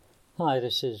Hi,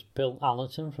 this is Bill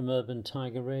Allerton from Urban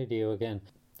Tiger Radio again.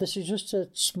 This is just a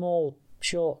small,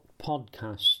 short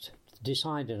podcast.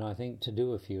 Decided, I think, to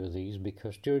do a few of these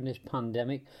because during this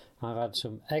pandemic I've had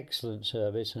some excellent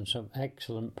service and some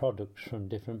excellent products from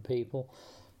different people,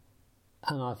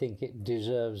 and I think it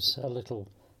deserves a little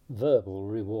verbal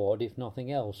reward, if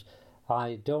nothing else.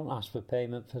 I don't ask for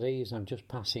payment for these, I'm just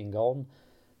passing on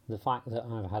the fact that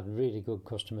I've had really good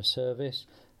customer service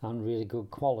and really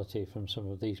good quality from some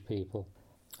of these people.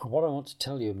 And what I want to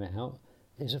tell you about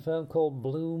is a firm called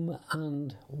Bloom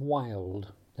and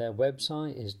Wild. Their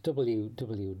website is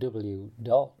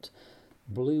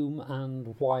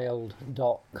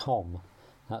www.bloomandwild.com.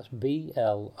 That's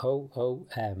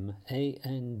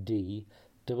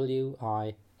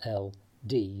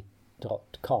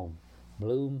BLOOMANDWILD.com.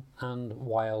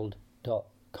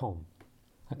 bloomandwild.com.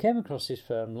 I came across this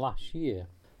firm last year.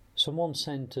 Someone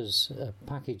sent us a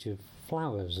package of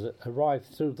flowers that arrived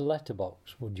through the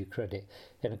letterbox, would you credit,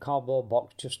 in a cardboard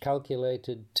box just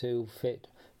calculated to fit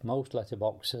most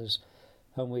letterboxes,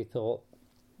 and we thought,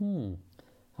 I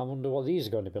wonder what these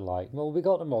are going to be like. Well, we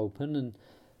got them open and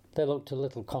they looked a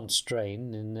little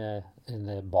constrained in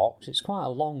their box. It's quite a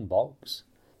long box.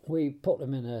 We put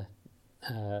them in a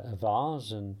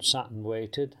vase and sat and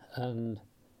waited, and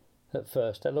at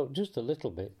first they looked just a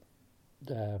little bit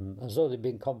as though they'd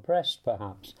been compressed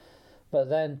perhaps, but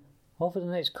then over the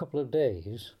next couple of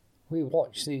days we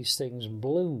watched these things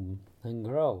bloom and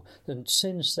grow, and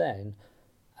since then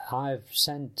I've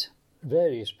sent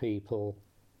various people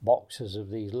boxes of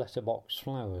these letterbox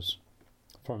flowers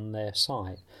from their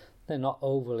site. They're not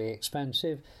overly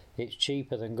expensive. It's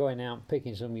cheaper than going out and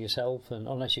picking some yourself, and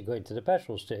unless you're going to the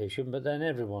petrol station, but then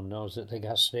everyone knows that they're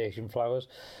gas station flowers,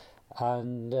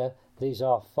 and these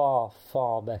are far,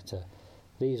 far better.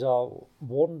 These are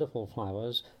wonderful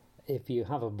flowers. If you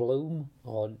have a bloom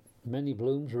or many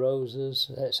blooms,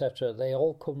 roses, etc., they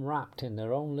all come wrapped in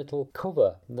their own little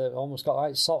cover. They've almost got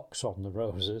like socks on the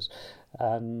roses,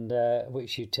 and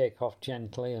which you take off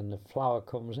gently and the flower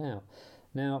comes out.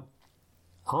 Now,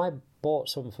 I bought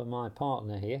some for my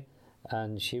partner here,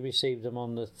 and she received them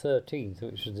on the 13th,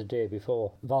 which was the day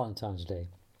before Valentine's Day.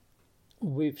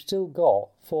 We've still got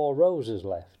 4 roses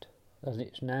left, and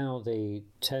it's now the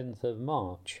 10th of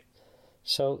March.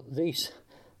 So these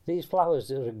flowers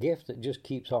are a gift that just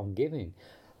keeps on giving.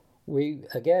 We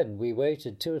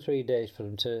waited 2 or 3 days for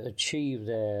them to achieve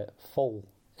their full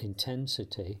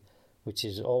intensity, which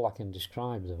is all I can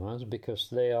describe them as, because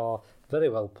they are very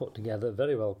well put together,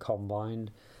 very well combined,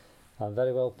 and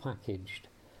very well packaged.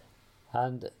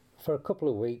 And for a couple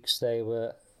of weeks they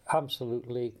were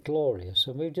absolutely glorious,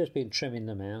 and we've just been trimming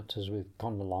them out as we've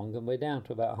gone along, and we're down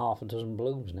to about half a dozen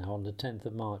blooms now on the 10th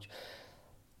of March.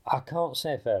 I can't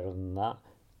say fairer than that.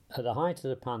 At the height of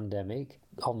the pandemic,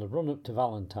 on the run-up to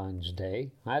Valentine's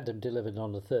Day, I had them delivered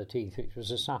on the 13th, which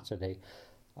was a Saturday.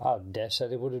 I dare say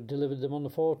they would have delivered them on the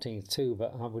 14th too,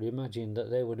 but I would imagine that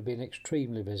they would have been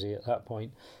extremely busy at that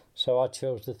point, so I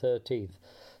chose the 13th.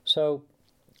 So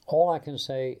all I can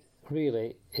say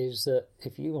really is that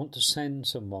if you want to send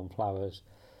someone flowers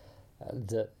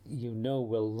that you know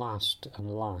will last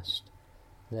and last,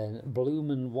 then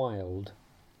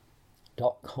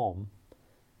bloomandwild.com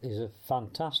is a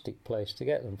fantastic place to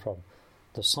get them from.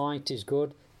 The site is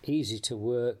good, easy to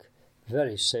work,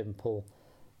 very simple.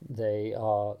 They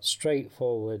are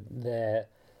straightforward. Their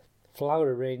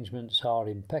flower arrangements are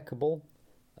impeccable,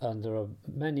 and there are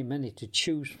many, many to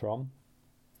choose from.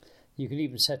 You can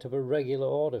even set up a regular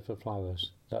order for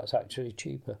flowers. That's actually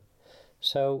cheaper.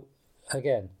 So,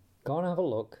 again, go and have a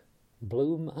look.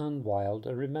 Bloom and Wild.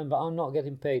 And remember, I'm not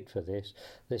getting paid for this.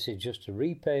 This is just a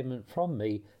repayment from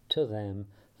me to them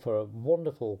for a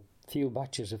wonderful few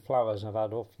batches of flowers I've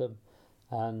had off them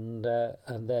and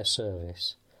their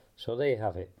service. So there you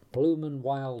have it.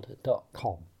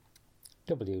 bloomandwild.com.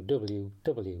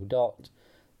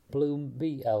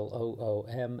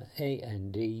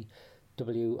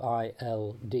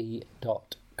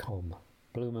 www.bloomandwild.com.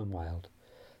 Bloom and Wild.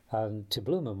 And to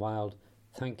Bloom and Wild,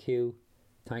 thank you,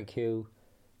 thank you,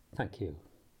 thank you.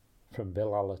 From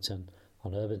Bill Allerton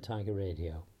on Urban Tiger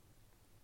Radio.